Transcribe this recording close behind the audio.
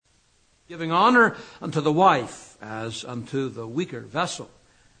giving honor unto the wife as unto the weaker vessel,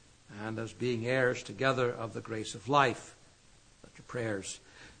 and as being heirs together of the grace of life, that your prayers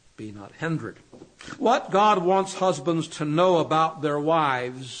be not hindered. What God wants husbands to know about their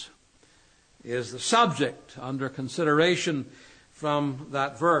wives is the subject under consideration from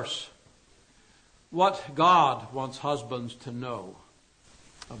that verse. What God wants husbands to know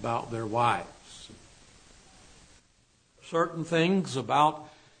about their wives. Certain things about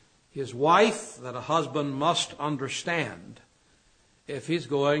his wife that a husband must understand if he's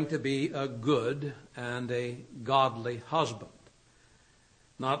going to be a good and a godly husband.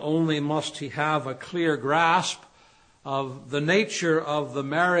 Not only must he have a clear grasp of the nature of the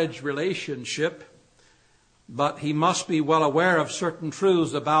marriage relationship, but he must be well aware of certain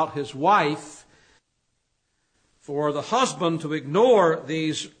truths about his wife. For the husband to ignore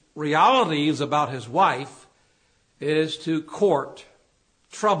these realities about his wife is to court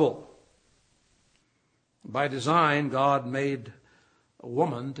trouble. By design, God made a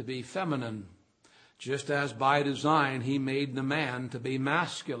woman to be feminine, just as by design he made the man to be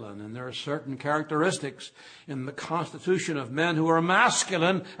masculine. And there are certain characteristics in the constitution of men who are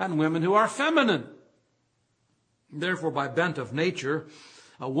masculine and women who are feminine. Therefore, by bent of nature,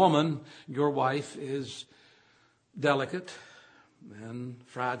 a woman, your wife, is delicate and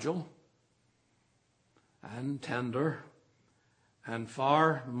fragile and tender and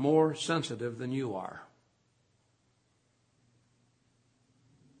far more sensitive than you are.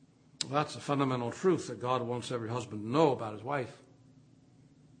 That's a fundamental truth that God wants every husband to know about his wife,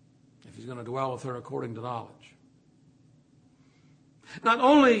 if he's going to dwell with her according to knowledge. Not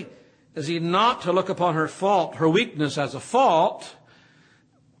only is he not to look upon her fault, her weakness, as a fault,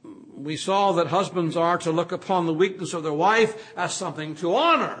 we saw that husbands are to look upon the weakness of their wife as something to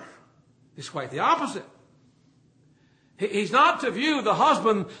honor. It's quite the opposite. He's not to view the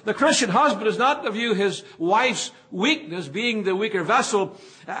husband, the Christian husband is not to view his wife's weakness, being the weaker vessel,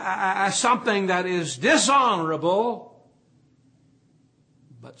 as something that is dishonorable,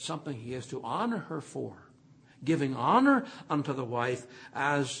 but something he is to honor her for, giving honor unto the wife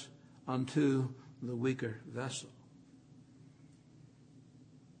as unto the weaker vessel.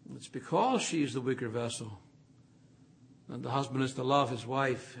 It's because she's the weaker vessel that the husband is to love his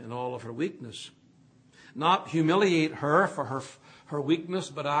wife in all of her weakness. Not humiliate her for her weakness,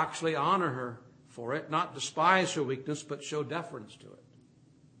 but actually honor her for it. Not despise her weakness, but show deference to it.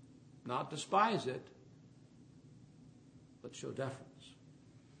 Not despise it, but show deference.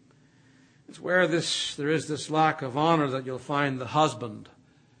 It's where there is this lack of honor that you'll find the husband,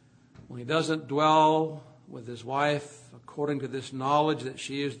 when he doesn't dwell with his wife according to this knowledge that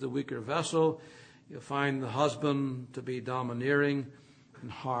she is the weaker vessel, you'll find the husband to be domineering and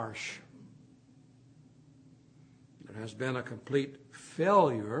harsh. There has been a complete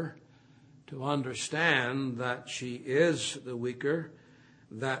failure to understand that she is the weaker,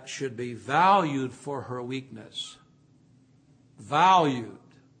 that should be valued for her weakness, valued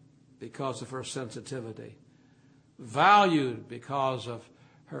because of her sensitivity, valued because of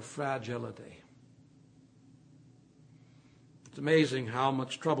her fragility. It's amazing how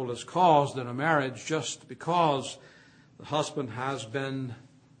much trouble is caused in a marriage just because the husband has been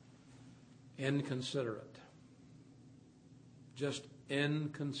inconsiderate. Just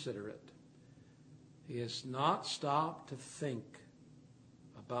inconsiderate. He has not stopped to think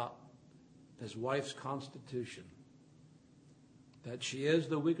about his wife's constitution, that she is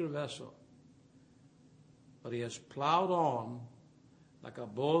the weaker vessel. But he has plowed on like a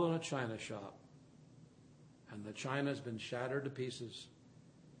bull in a china shop, and the china has been shattered to pieces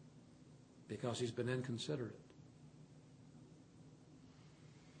because he's been inconsiderate.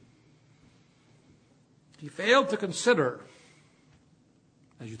 He failed to consider,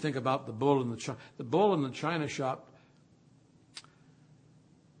 as you think about the bull in the china shop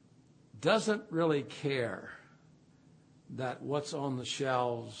doesn't really care that what's on the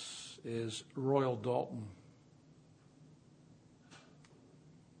shelves is Royal Doulton.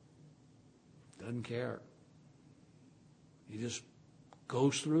 Doesn't care. He just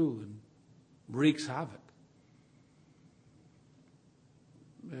goes through and wreaks havoc.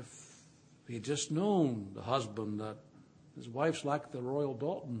 If he'd just known, the husband, that his wife's like the Royal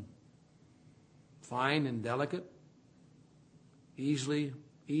Doulton, fine and delicate, easily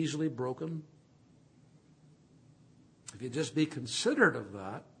broken. If you just be considerate of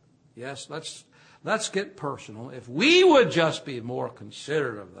that, yes, let's get personal. If we would just be more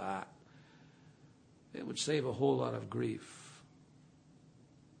considerate of that, it would save a whole lot of grief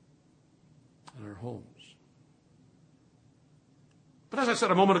in our homes. But as I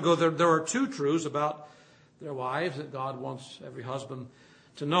said a moment ago, there are two truths about their wives that God wants every husband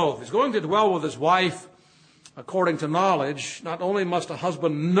to know. If he's going to dwell with his wife according to knowledge, not only must a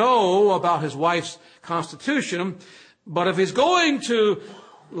husband know about his wife's constitution, but if he's going to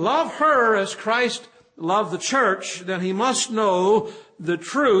love her as Christ loved the church, then he must know the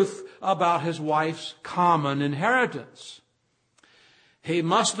truth about his wife's common inheritance. He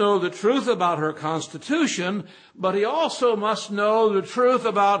must know the truth about her constitution, but he also must know the truth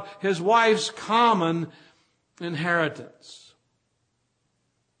about his wife's common inheritance.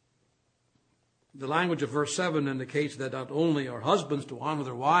 The language of verse 7 indicates that not only are husbands to honor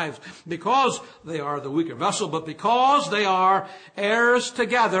their wives because they are the weaker vessel, but because they are heirs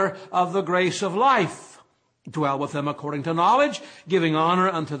together of the grace of life. Dwell with them according to knowledge, giving honor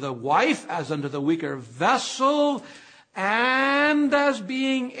unto the wife as unto the weaker vessel, and as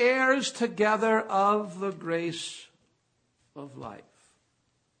being heirs together of the grace of life.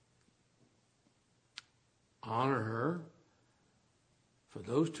 Honor her for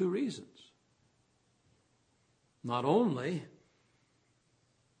those two reasons. Not only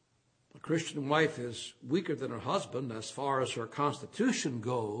a Christian wife is weaker than her husband as far as her constitution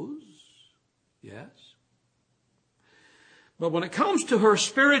goes, yes, but when it comes to her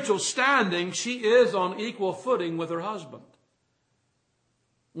spiritual standing, she is on equal footing with her husband.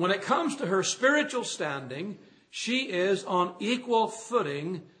 When it comes to her spiritual standing, she is on equal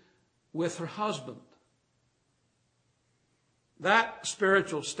footing with her husband. That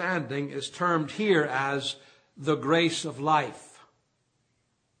spiritual standing is termed here as the grace of life.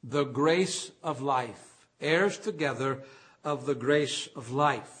 The grace of life. Heirs together of the grace of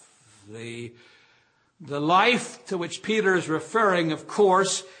life. The life to which Peter is referring, of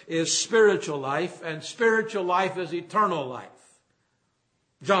course, is spiritual life, and spiritual life is eternal life.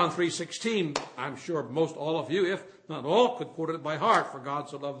 John 3:16, I'm sure most all of you, if not all, could quote it by heart, for God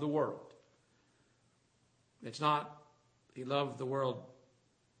so loved the world. It's not, he loved the world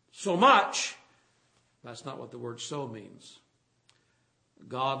so much. That's not what the word so means.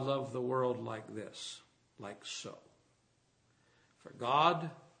 God loved the world like this, like so. For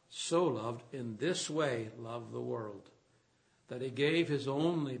God so loved, in this way loved the world, that he gave his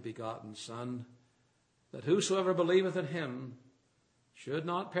only begotten Son, that whosoever believeth in him should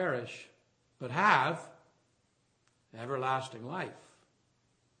not perish, but have everlasting life.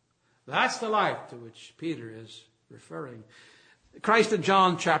 That's the life to which Peter is referring. Christ in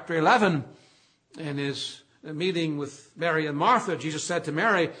John chapter 11, in his meeting with Mary and Martha, Jesus said to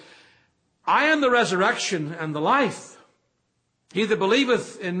Mary, I am the resurrection and the life. He that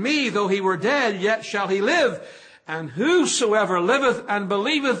believeth in me, though he were dead, yet shall he live. And whosoever liveth and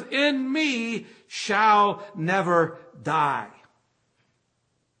believeth in me shall never die.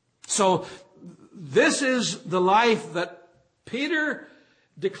 So this is the life that Peter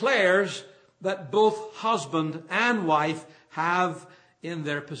declares that both husband and wife have in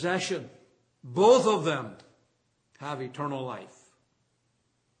their possession. Both of them have eternal life.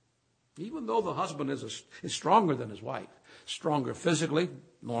 Even though the husband is stronger than his wife. Stronger physically,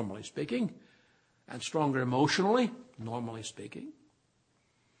 normally speaking, and stronger emotionally, normally speaking.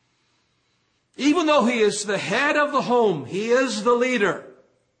 Even though he is the head of the home, he is the leader.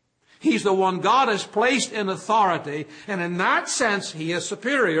 He's the one God has placed in authority, and in that sense, he is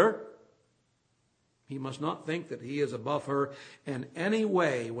superior. He must not think that he is above her in any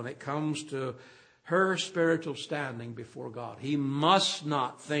way when it comes to her spiritual standing before God. He must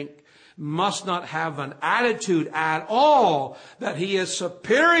not think, must not have an attitude at all that he is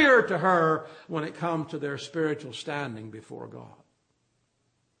superior to her when it comes to their spiritual standing before God.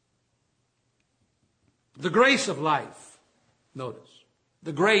 The grace of life. Notice.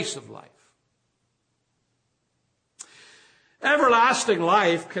 The grace of life. Everlasting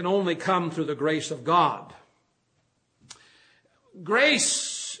life can only come through the grace of God.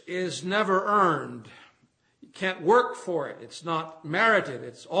 Grace is never earned. You can't work for it. It's not merited.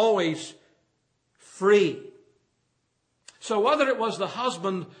 It's always free. So whether it was the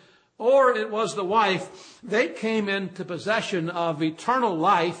husband or it was the wife, they came into possession of eternal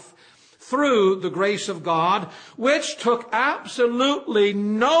life through the grace of God, which took absolutely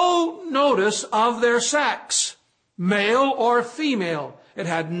no notice of their sex, male or female. It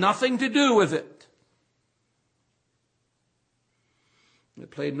had nothing to do with it. It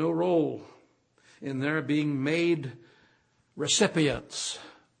played no role in their being made recipients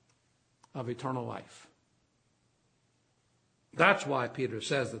of eternal life. That's why Peter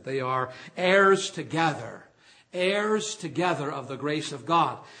says that they are heirs together of the grace of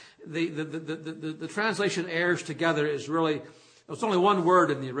God. The translation heirs together is really, it's only one word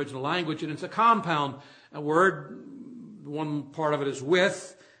in the original language, and it's a compound word. One part of it is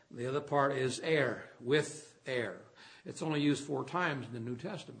with, the other part is heir, with heir. It's only used 4 times in the New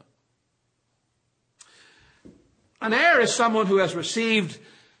Testament. An heir is someone who has received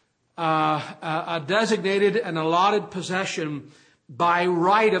a designated and allotted possession by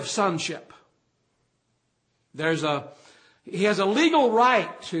right of sonship. He has a legal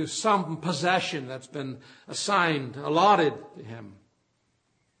right to some possession that's been assigned, allotted to him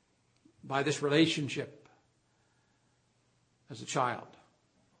by this relationship as a child.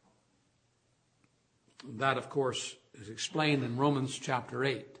 That, of course, is explained in Romans chapter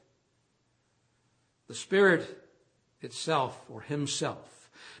 8. The Spirit itself, or himself,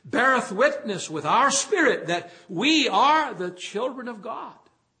 beareth witness with our spirit that we are the children of God.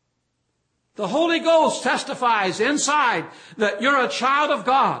 The Holy Ghost testifies inside that you're a child of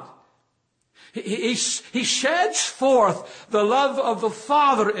God. He sheds forth the love of the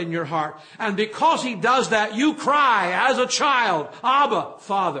Father in your heart. And because He does that, you cry as a child, Abba,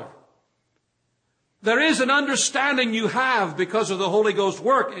 Father. There is an understanding you have because of the Holy Ghost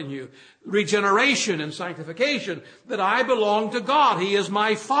work in you, regeneration and sanctification, that I belong to God. He is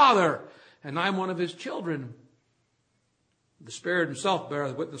my Father, and I'm one of His children. The Spirit Himself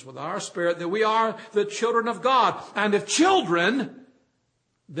beareth witness with our spirit that we are the children of God. And if children,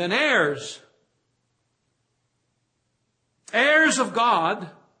 then heirs. Heirs of God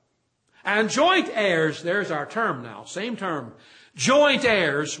and joint heirs. There's our term now, same term. Joint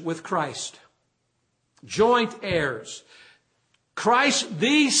heirs with Christ. Joint heirs. Christ,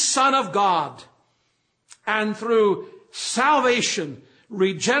 the Son of God. And through salvation,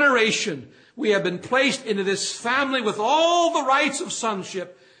 regeneration, we have been placed into this family with all the rights of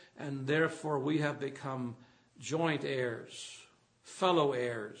sonship, and therefore we have become joint heirs, fellow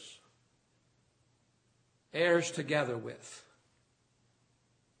heirs, heirs together with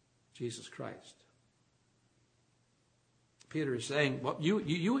Jesus Christ. Peter is saying, well,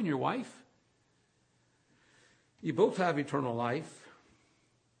 you and your wife, you both have eternal life.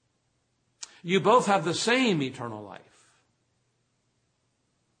 You both have the same eternal life.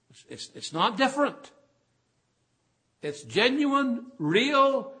 It's not different. It's genuine,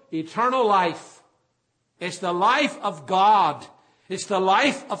 real, eternal life. It's the life of God. It's the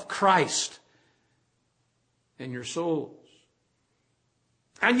life of Christ in your souls.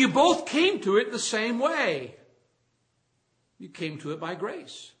 And you both came to it the same way. You came to it by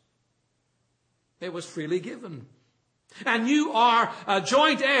grace. It was freely given. And you are a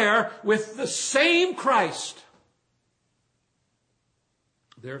joint heir with the same Christ.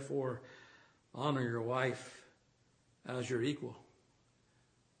 Therefore, honor your wife as your equal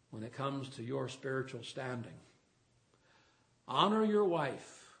when it comes to your spiritual standing. Honor your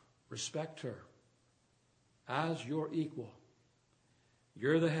wife. Respect her as your equal.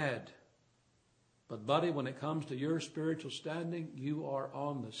 You're the head. But buddy, when it comes to your spiritual standing, you are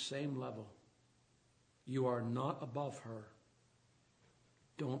on the same level. You are not above her.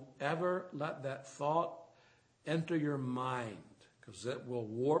 Don't ever let that thought enter your mind, because it will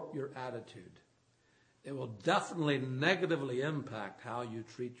warp your attitude. It will definitely negatively impact how you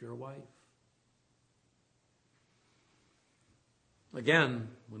treat your wife. Again,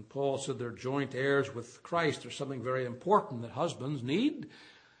 when Paul said they're joint heirs with Christ, there's something very important that husbands need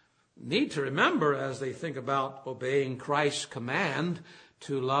to remember as they think about obeying Christ's command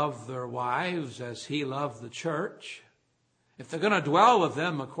to love their wives as He loved the church. If they're going to dwell with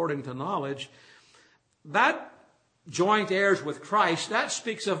them according to knowledge, that joint heirs with Christ, that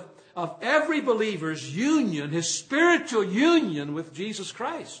speaks of every believer's union, his spiritual union with Jesus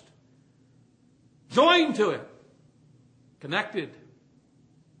Christ. Joined to Him. Connected.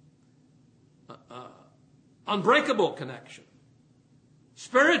 Unbreakable connection.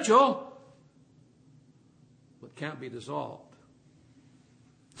 Spiritual, but can't be dissolved.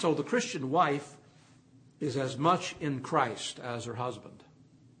 So the Christian wife is as much in Christ as her husband.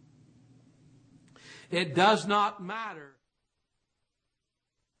 It does not matter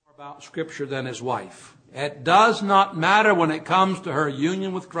more about Scripture than his wife. It does not matter when it comes to her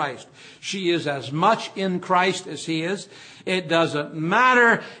union with Christ. She is as much in Christ as he is. It doesn't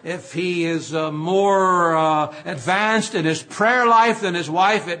matter if he is more advanced in his prayer life than his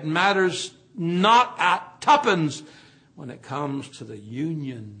wife. It matters not at tuppence when it comes to the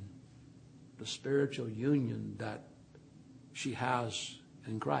union, the spiritual union that she has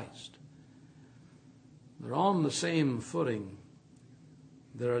in Christ. They're on the same footing.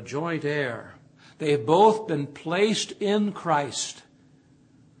 They're a joint heir. They've both been placed in Christ.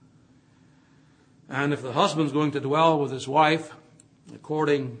 And if the husband's going to dwell with his wife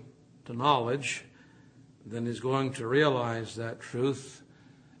according to knowledge, then he's going to realize that truth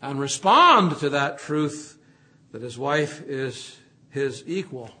and respond to that truth that his wife is his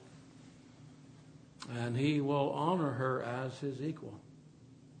equal. and he will honor her as his equal.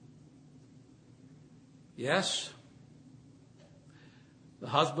 Yes, the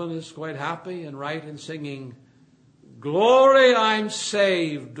husband is quite happy and right in singing, "Glory, I'm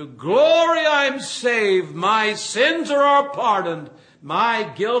saved. Glory, I'm saved. My sins are all pardoned. My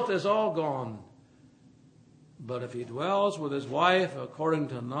guilt is all gone." But if he dwells with his wife according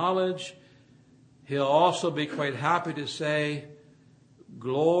to knowledge, he'll also be quite happy to say,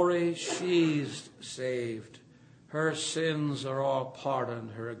 "Glory, she's saved. Her sins are all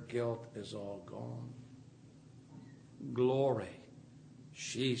pardoned. Her guilt is all gone." Glory,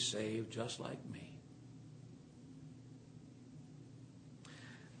 she's saved just like me.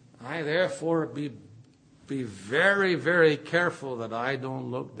 I therefore be very, very careful that I don't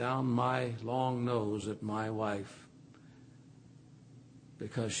look down my long nose at my wife,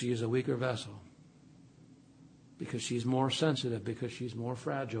 because she's a weaker vessel, because she's more sensitive, because she's more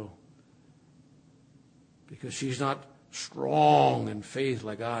fragile, because she's not strong in faith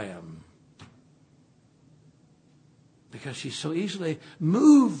like I am, because she's so easily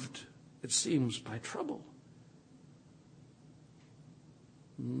moved, it seems, by trouble.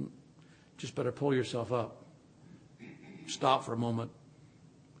 Just better pull yourself up. Stop for a moment.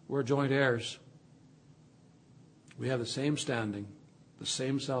 We're joint heirs. We have the same standing, the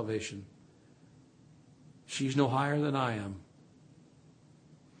same salvation. She's no higher than I am.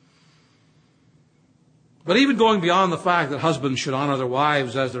 But even going beyond the fact that husbands should honor their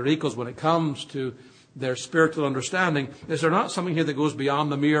wives as their equals when it comes to their spiritual understanding, is there not something here that goes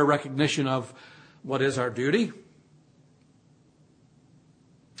beyond the mere recognition of what is our duty?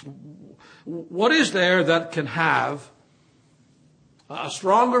 What is there that can have a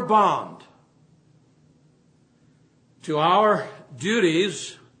stronger bond to our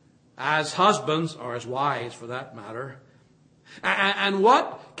duties as husbands, or as wives for that matter? And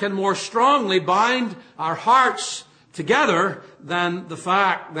what can more strongly bind our hearts together than the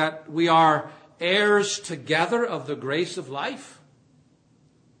fact that we are heirs together of the grace of life?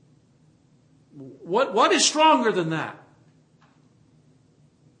 What is stronger than that?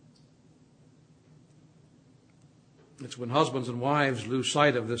 It's when husbands and wives lose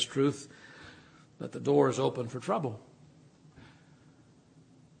sight of this truth that the door is open for trouble.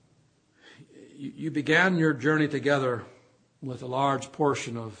 You began your journey together with a large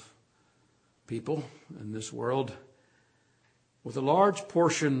portion of people in this world, with a large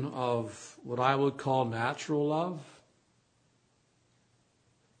portion of what I would call natural love.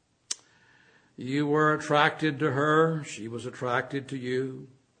 You were attracted to her, she was attracted to you.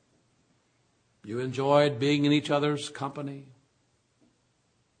 You enjoyed being in each other's company.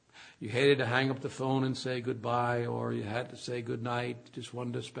 You hated to hang up the phone and say goodbye, or you had to say goodnight. Just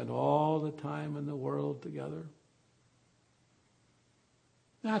wanted to spend all the time in the world together.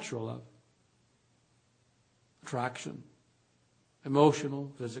 Natural love. Attraction.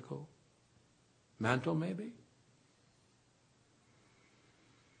 Emotional, physical, mental maybe.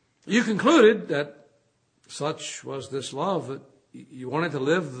 You concluded that such was this love that you wanted to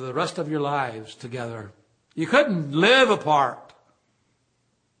live the rest of your lives together. You couldn't live apart.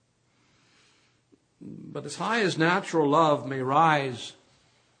 But as high as natural love may rise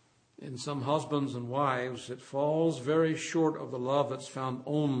in some husbands and wives, it falls very short of the love that's found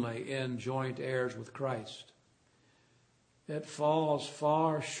only in joint heirs with Christ. It falls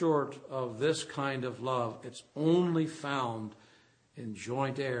far short of this kind of love. It's only found in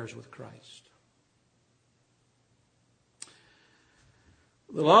joint heirs with Christ.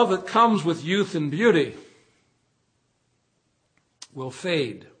 The love that comes with youth and beauty will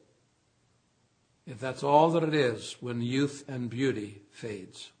fade if that's all that it is when youth and beauty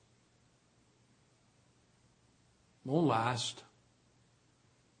fades. Won't last.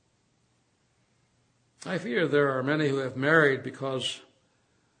 I fear there are many who have married because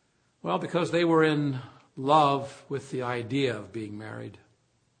they were in love with the idea of being married,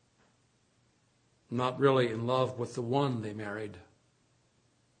 not really in love with the one they married.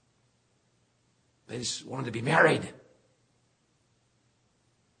 They just wanted to be married.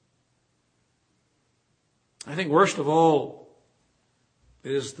 I think worst of all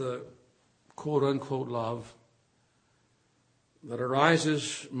is the quote-unquote love that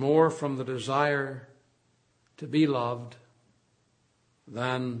arises more from the desire to be loved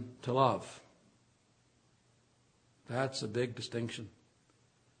than to love. That's a big distinction.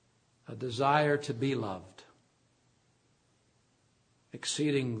 A desire to be loved,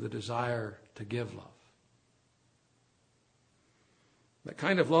 exceeding the desire to give love. That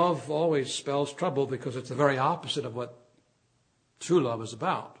kind of love always spells trouble because it's the very opposite of what true love is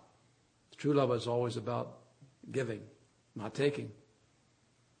about. True love is always about giving, not taking.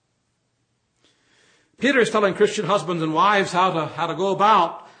 Peter is telling Christian husbands and wives how to go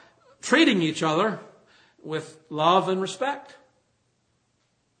about treating each other with love and respect.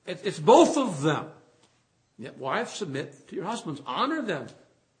 It's both of them. Yet wives, submit to your husbands. Honor them.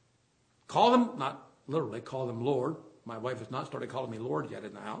 Call them, not literally call them Lord. My wife has not started calling me Lord yet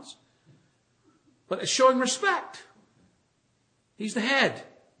in the house. But it's showing respect. He's the head.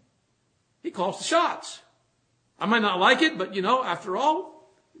 He calls the shots. I might not like it, but after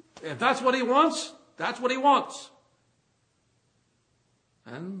all, if that's what he wants, that's what he wants.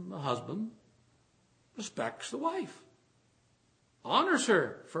 And the husband respects the wife. Honors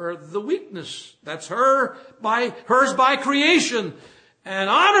her for the weakness that's hers by creation. And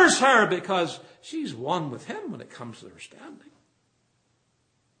honors her because she's one with him when it comes to their standing.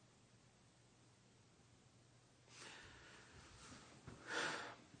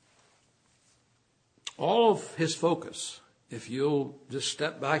 All of his focus, if you'll just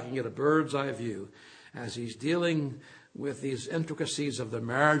step back and get a bird's eye view, as he's dealing with these intricacies of the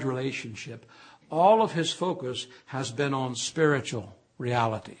marriage relationship, all of his focus has been on spiritual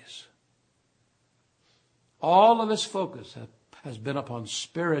realities. All of his focus has been upon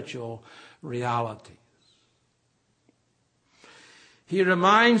spiritual realities. He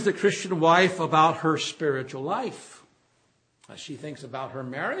reminds the Christian wife about her spiritual life. As she thinks about her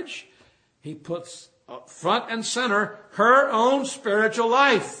marriage, he puts up front and center her own spiritual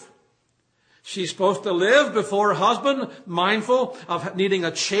life. She's supposed to live before her husband, mindful of needing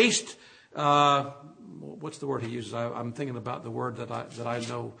a chaste, what's the word he uses? I'm thinking about the word that I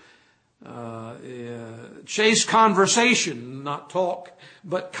know. Chaste conversation, not talk,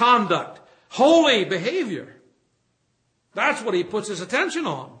 but conduct. Holy behavior. That's what he puts his attention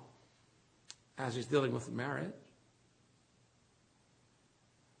on as he's dealing with the marriage.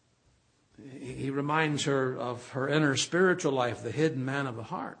 He reminds her of her inner spiritual life, the hidden man of the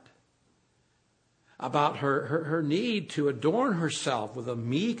heart. About her need to adorn herself with a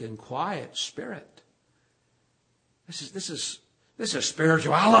meek and quiet spirit. This is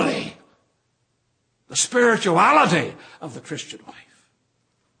spirituality. The spirituality of the Christian wife.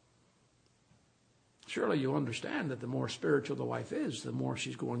 Surely you understand that the more spiritual the wife is, the more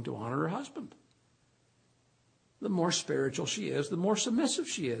she's going to honor her husband. The more spiritual she is, the more submissive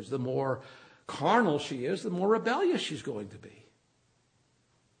she is. The more carnal she is, the more rebellious she's going to be.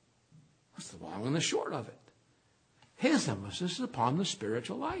 That's the long and the short of it. His emphasis is upon the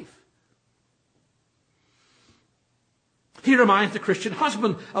spiritual life. He reminds the Christian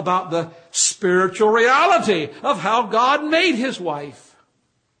husband about the spiritual reality of how God made his wife.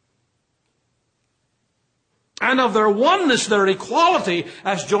 And of their oneness, their equality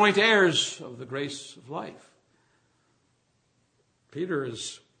as joint heirs of the grace of life. Peter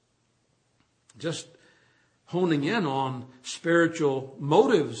is just honing in on spiritual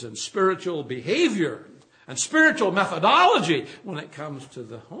motives and spiritual behavior and spiritual methodology when it comes to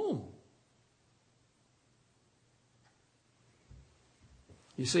the home.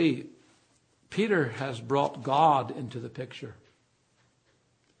 You see, Peter has brought God into the picture.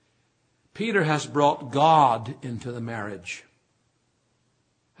 Peter has brought God into the marriage.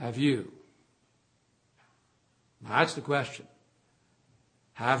 Have you? That's the question.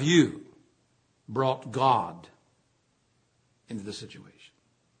 Have you brought God into the situation?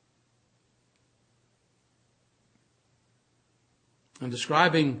 In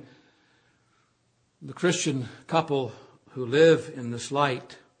describing the Christian couple who live in this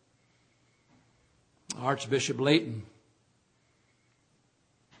light, Archbishop Leighton,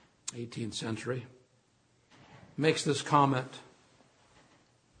 18th century, makes this comment.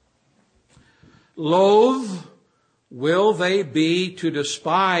 Loath will they be to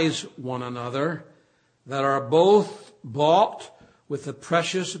despise one another that are both bought with the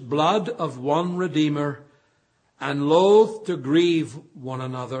precious blood of one Redeemer, and loath to grieve one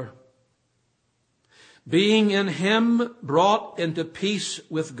another. Being in him brought into peace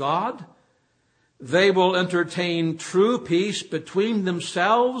with God, they will entertain true peace between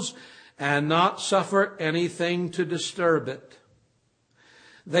themselves and not suffer anything to disturb it.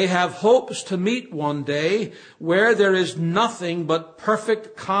 They have hopes to meet one day where there is nothing but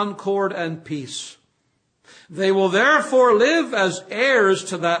perfect concord and peace. They will therefore live as heirs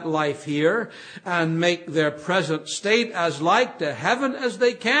to that life here and make their present state as like to heaven as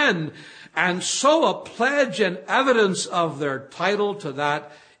they can, and so a pledge and evidence of their title to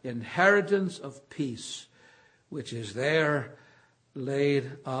that inheritance of peace, which is there laid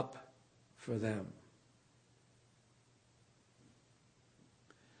up for them.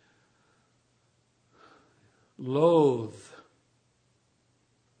 Loath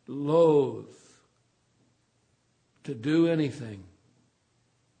to do anything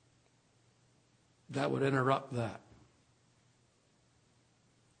that would interrupt that.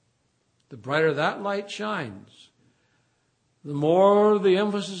 The brighter that light shines, the more the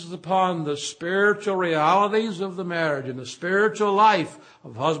emphasis is upon the spiritual realities of the marriage and the spiritual life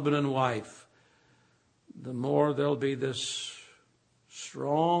of husband and wife, the more there'll be this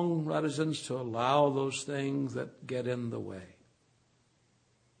strong reticence to allow those things that get in the way.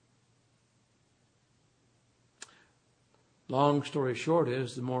 Long story short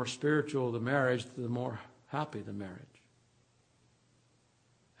is, the more spiritual the marriage, the more happy the marriage.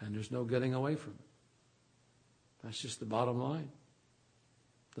 And there's no getting away from it. That's just the bottom line.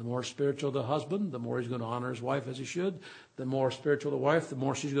 The more spiritual the husband, the more he's going to honor his wife as he should. The more spiritual the wife, the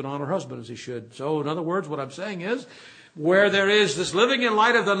more she's going to honor her husband as he should. So, in other words, what I'm saying is, where there is this living in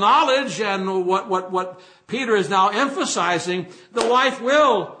light of the knowledge and what Peter is now emphasizing, the wife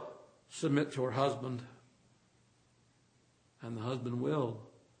will submit to her husband. And the husband will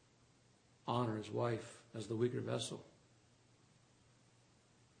honor his wife as the weaker vessel.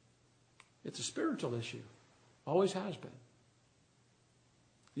 It's a spiritual issue. Always has been.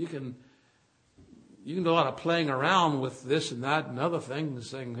 You can do a lot of playing around with this and that and other things,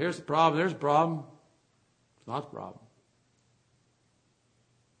 saying, here's the problem, there's the problem. It's not the problem.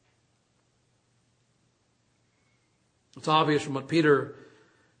 It's obvious from what Peter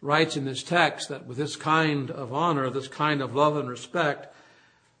writes in this text that with this kind of honor, this kind of love and respect,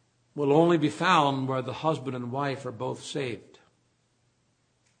 will only be found where the husband and wife are both saved.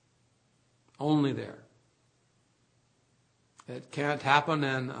 Only there. It can't happen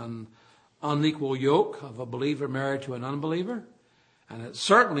in an unequal yoke of a believer married to an unbeliever. And it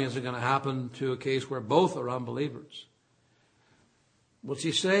certainly isn't going to happen to a case where both are unbelievers. What's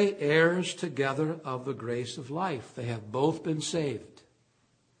he say? Heirs together of the grace of life. They have both been saved.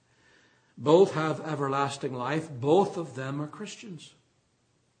 Both have everlasting life. Both of them are Christians.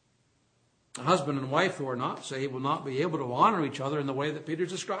 A husband and wife who are not saved will not be able to honor each other in the way that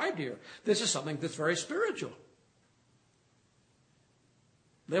Peter's described here. This is something that's very spiritual.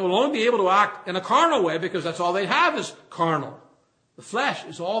 They will only be able to act in a carnal way because that's all they have is carnal. The flesh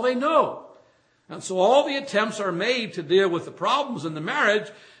is all they know. And so all the attempts are made to deal with the problems in the marriage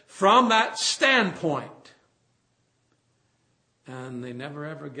from that standpoint. And they never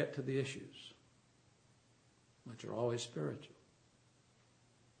ever get to the issues, which are always spiritual.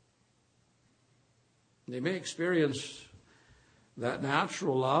 They may experience that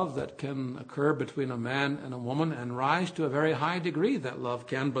natural love that can occur between a man and a woman and rise to a very high degree, that love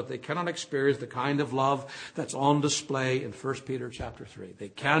can, but they cannot experience the kind of love that's on display in 1 Peter chapter 3. They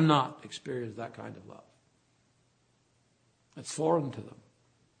cannot experience that kind of love. It's foreign to them.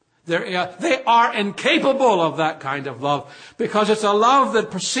 They are incapable of that kind of love because it's a love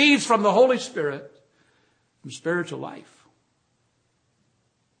that proceeds from the Holy Spirit, from spiritual life.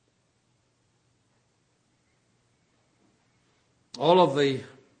 All of the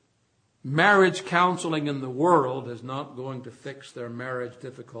marriage counseling in the world is not going to fix their marriage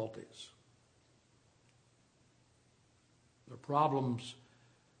difficulties. Their problems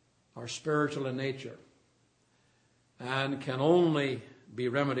are spiritual in nature and can only be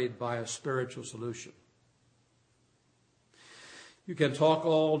remedied by a spiritual solution. You can talk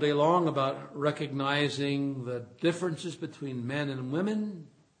all day long about recognizing the differences between men and women.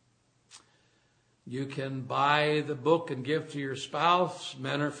 You can buy the book and give to your spouse,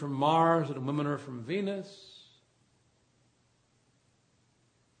 men are from Mars and women are from Venus.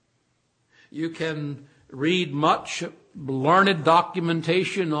 You can read much learned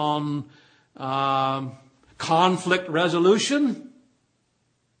documentation on conflict resolution.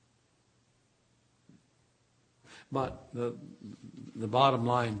 But the bottom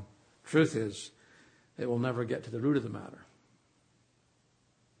line truth is, it will never get to the root of the matter.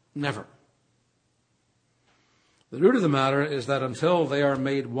 Never. The root of the matter is that until they are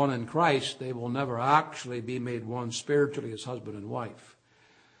made one in Christ, they will never actually be made one spiritually as husband and wife.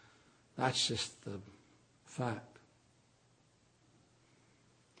 That's just the fact.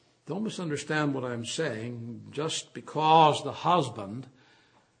 Don't misunderstand what I'm saying. Just because the husband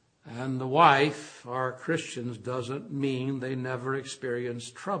and the wife are Christians doesn't mean they never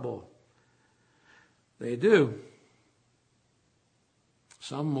experience trouble. They do.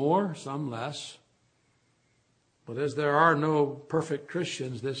 Some more, some less. But as there are no perfect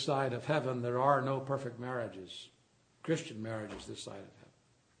Christians this side of heaven, there are no perfect marriages, Christian marriages this side of heaven.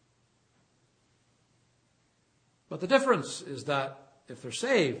 But the difference is that if they're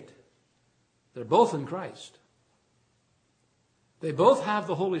saved, they're both in Christ. They both have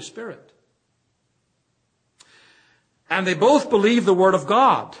the Holy Spirit. And they both believe the Word of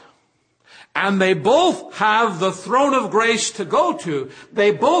God. And they both have the throne of grace to go to.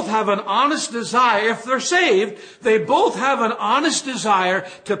 They both have an honest desire. If they're saved, they both have an honest desire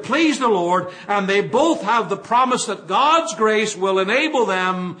to please the Lord, and they both have the promise that God's grace will enable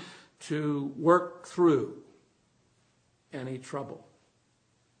them to work through any trouble.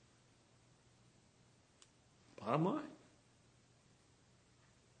 Bottom line.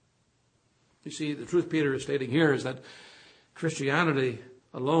 You see, the truth Peter is stating here is that Christianity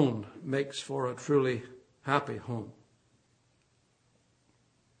alone makes for a truly happy home.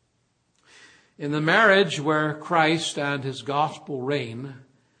 In the marriage where Christ and his gospel reign,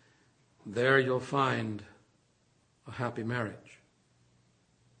 there you'll find a happy marriage.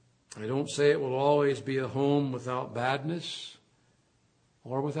 I don't say it will always be a home without badness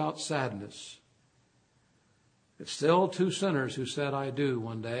or without sadness. It's still two sinners who said, "I do,"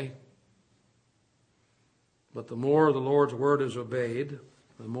 one day. But the more the Lord's word is obeyed,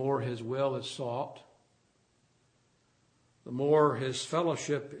 the more his will is sought, the more his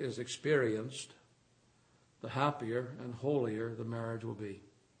fellowship is experienced, the happier and holier the marriage will be.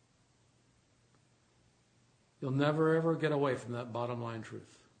 You'll never, ever get away from that bottom line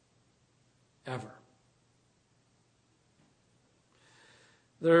truth. Ever.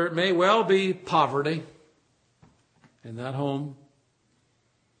 There may well be poverty in that home,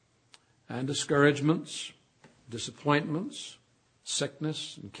 and discouragements, disappointments,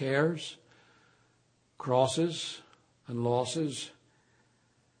 sickness and cares, crosses and losses.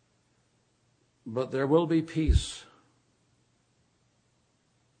 But there will be peace.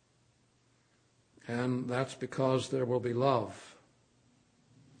 And that's because there will be love.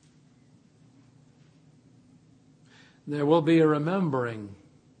 There will be a remembering.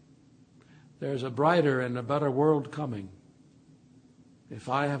 There's a brighter and a better world coming. If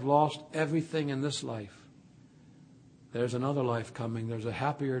I have lost everything in this life, there's another life coming. There's a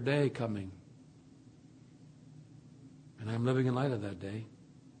happier day coming. And I'm living in light of that day.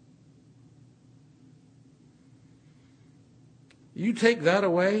 You take that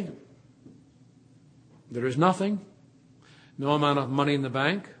away, there is nothing, no amount of money in the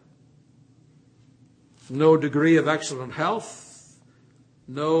bank, no degree of excellent health,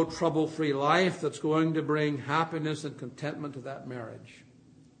 no trouble-free life that's going to bring happiness and contentment to that marriage.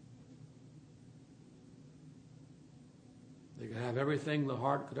 They can have everything the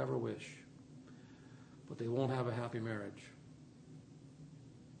heart could ever wish, but they won't have a happy marriage.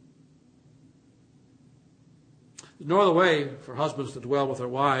 There's no other way for husbands to dwell with their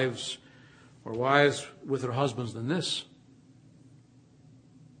wives, or wives with their husbands, than this.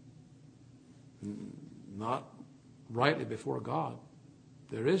 Not rightly before God.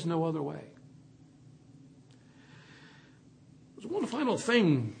 There is no other way. There's one final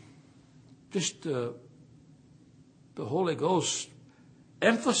thing, just the Holy Ghost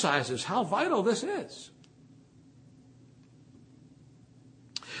emphasizes how vital this is.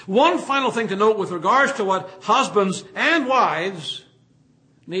 One final thing to note with regards to what husbands and wives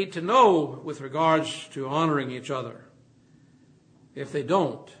need to know with regards to honoring each other. If they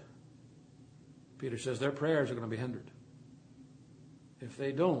don't, Peter says their prayers are going to be hindered. If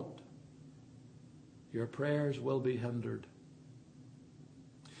they don't, your prayers will be hindered.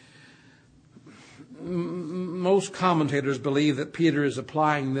 Most commentators believe that Peter is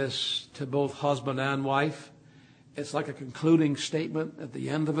applying this to both husband and wife. It's like a concluding statement at the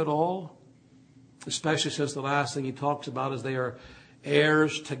end of it all, especially since the last thing he talks about is they are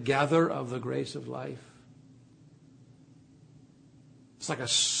heirs together of the grace of life. It's like a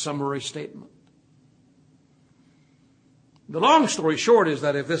summary statement. The long story short is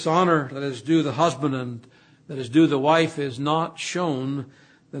that if this honor that is due the husband and that is due the wife is not shown,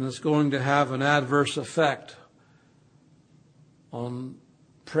 then it's going to have an adverse effect on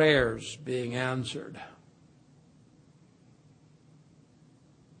prayers being answered.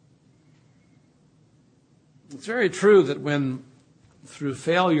 It's very true that when, through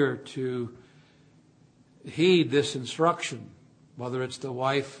failure to heed this instruction, whether it's the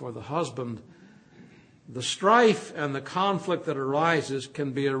wife or the husband, the strife and the conflict that arises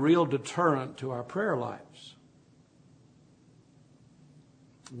can be a real deterrent to our prayer lives.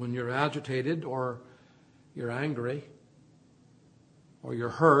 When you're agitated or you're angry or you're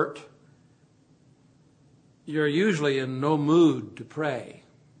hurt, you're usually in no mood to pray.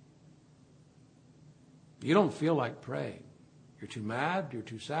 You don't feel like praying. You're too mad, you're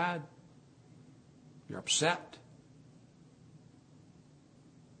too sad, you're upset.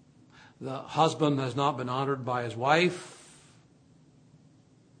 The husband has not been honored by his wife,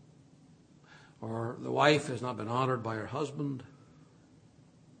 or the wife has not been honored by her husband.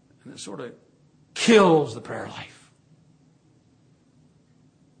 And it sort of kills the prayer life.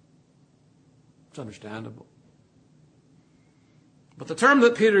 It's understandable. But the term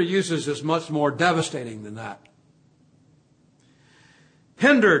that Peter uses is much more devastating than that.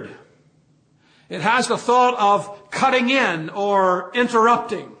 Hindered. It has the thought of cutting in or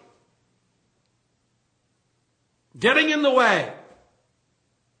interrupting. Getting in the way.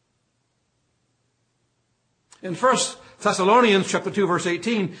 In 1 Thessalonians chapter 2 verse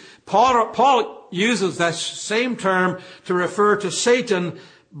 18, Paul uses that same term to refer to Satan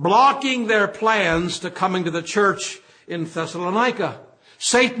blocking their plans to coming to the church in Thessalonica.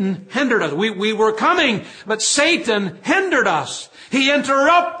 Satan hindered us. We were coming, but Satan hindered us. He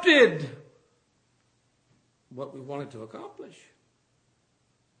interrupted what we wanted to accomplish.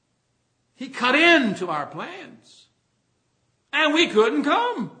 He cut into our plans. And we couldn't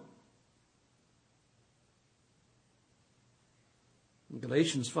come. In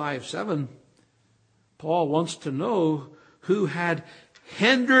Galatians 5:7, Paul wants to know who had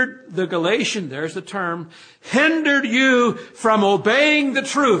hindered the Galatians, there's the term, hindered you from obeying the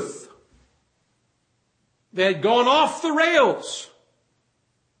truth. They had gone off the rails.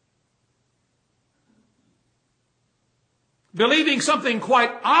 Believing something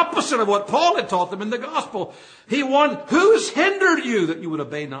quite opposite of what Paul had taught them in the gospel. Who's hindered you that you would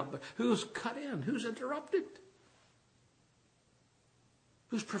obey not? Who's cut in? Who's interrupted?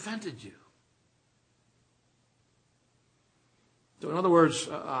 Who's prevented you? So in other words,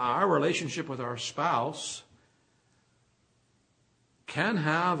 our relationship with our spouse can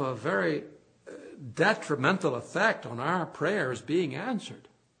have a very detrimental effect on our prayers being answered.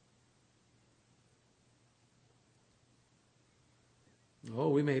 Oh,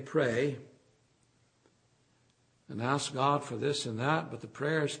 we may pray and ask God for this and that, but the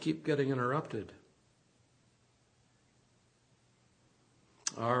prayers keep getting interrupted.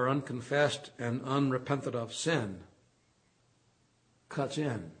 Our unconfessed and unrepented of sin cuts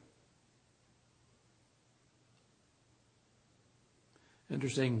in.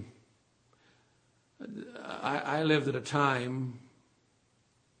 Interesting. I lived at a time,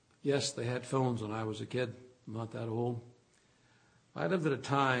 yes, they had phones when I was a kid. I'm not that old. I lived at a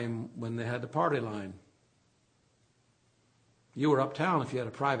time when they had the party line. You were uptown if you had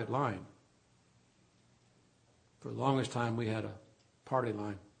a private line. For the longest time we had a party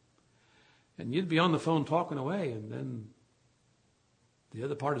line. And you'd be on the phone talking away, and then the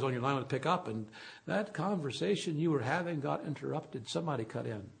other parties on your line would pick up, and that conversation you were having got interrupted. Somebody cut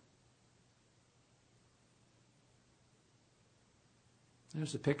in.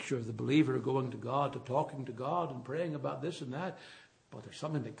 There's a picture of the believer going to God, to talking to God and praying about this and that, but there's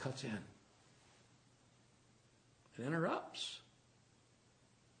something that cuts in. It interrupts.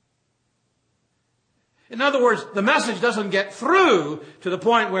 In other words, the message doesn't get through to the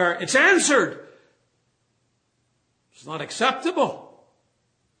point where it's answered. It's not acceptable.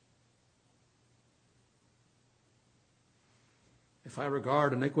 If I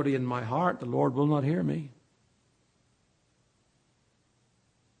regard iniquity in my heart, the Lord will not hear me.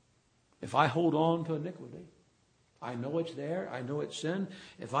 If I hold on to iniquity, I know it's there, I know it's sin.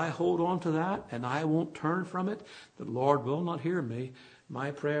 If I hold on to that and I won't turn from it, the Lord will not hear me.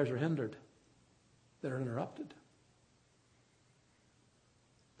 My prayers are hindered. They're interrupted.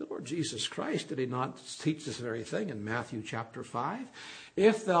 The Lord Jesus Christ, did he not teach this very thing in Matthew chapter 5?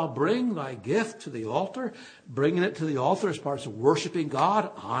 If thou bring thy gift to the altar, bringing it to the altar as part of worshiping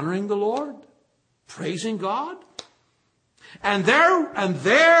God, honoring the Lord, praising God, and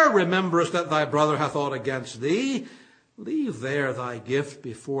there rememberest that thy brother hath aught against thee, leave there thy gift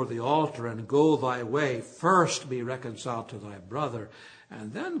before the altar and go thy way. First be reconciled to thy brother,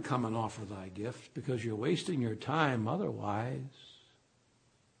 and then come and offer thy gift, because you're wasting your time otherwise.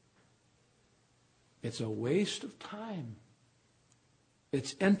 It's a waste of time.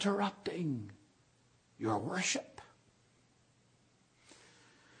 It's interrupting your worship.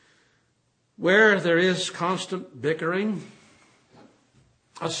 Where there is constant bickering,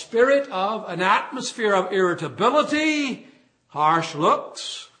 an atmosphere of irritability, harsh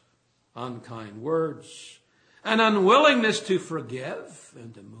looks, unkind words, an unwillingness to forgive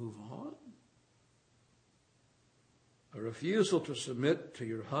and to move on, a refusal to submit to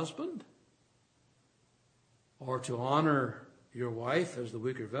your husband or to honor your wife as the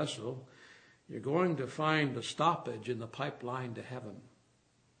weaker vessel, you're going to find a stoppage in the pipeline to heaven.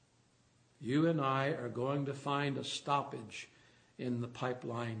 You and I are going to find a stoppage in the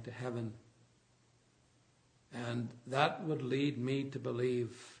pipeline to heaven. And that would lead me to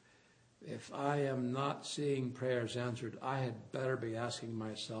believe, if I am not seeing prayers answered, I had better be asking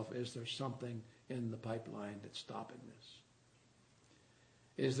myself, is there something in the pipeline that's stopping this?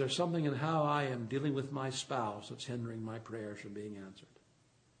 Is there something in how I am dealing with my spouse that's hindering my prayers from being answered?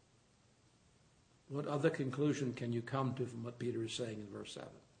 What other conclusion can you come to from what Peter is saying in verse 7?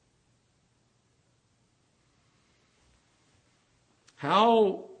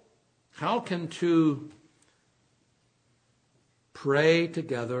 How can two pray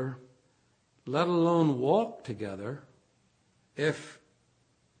together, let alone walk together, if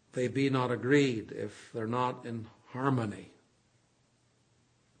they be not agreed, if they're not in harmony?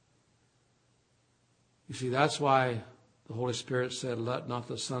 You see, that's why the Holy Spirit said, let not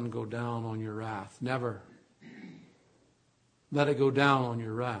the sun go down on your wrath. Never let it go down on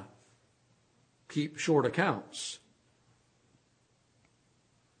your wrath. Keep short accounts.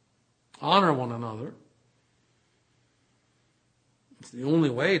 Honor one another. It's the only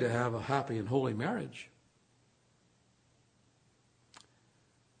way to have a happy and holy marriage.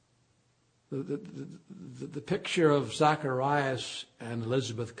 The picture of Zacharias and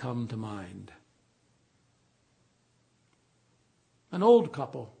Elizabeth come to mind. An old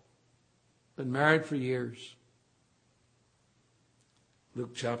couple, been married for years.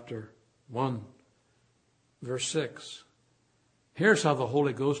 Luke chapter 1, verse 6. Here's how the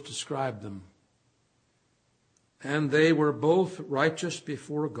Holy Ghost described them. And they were both righteous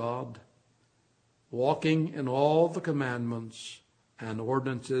before God, walking in all the commandments and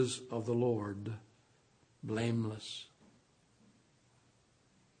ordinances of the Lord, blameless.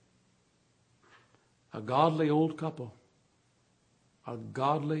 A godly old couple. A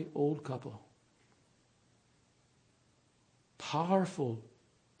godly old couple. Powerful,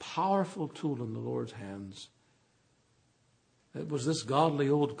 powerful tool in the Lord's hands. It was this godly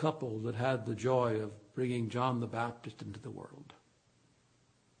old couple that had the joy of bringing John the Baptist into the world.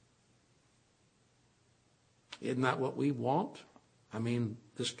 Isn't that what we want? I mean,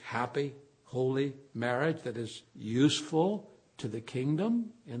 this happy, holy marriage that is useful to the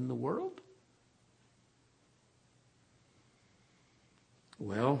kingdom in the world?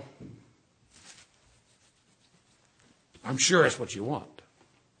 Well, I'm sure it's what you want.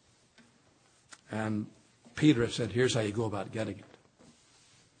 And Peter said, here's how you go about getting it.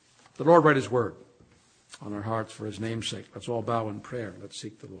 The Lord write his word on our hearts for his name's sake. Let's all bow in prayer. Let's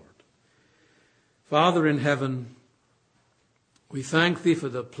seek the Lord. Father in heaven, we thank thee for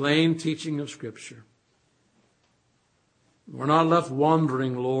the plain teaching of Scripture. We're not left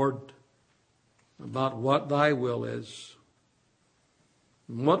wondering, Lord, about what thy will is.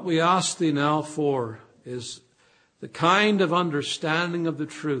 And what we ask thee now for is the kind of understanding of the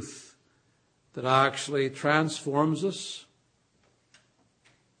truth that actually transforms us,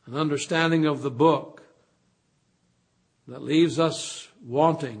 an understanding of the book that leaves us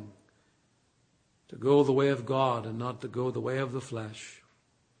wanting to go the way of God and not to go the way of the flesh.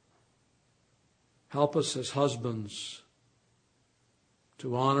 Help us as husbands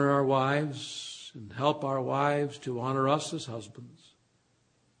to honor our wives and help our wives to honor us as husbands.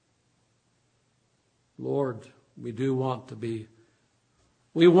 Lord, we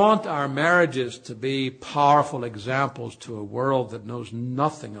want our marriages to be powerful examples to a world that knows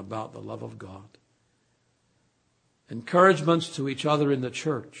nothing about the love of God. Encouragements to each other in the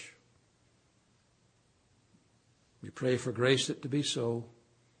church. We pray for grace that to be so.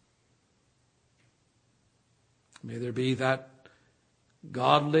 May there be that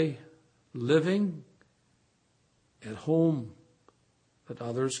godly living at home that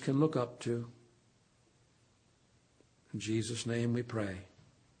others can look up to. In Jesus' name we pray.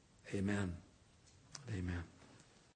 Amen. Amen.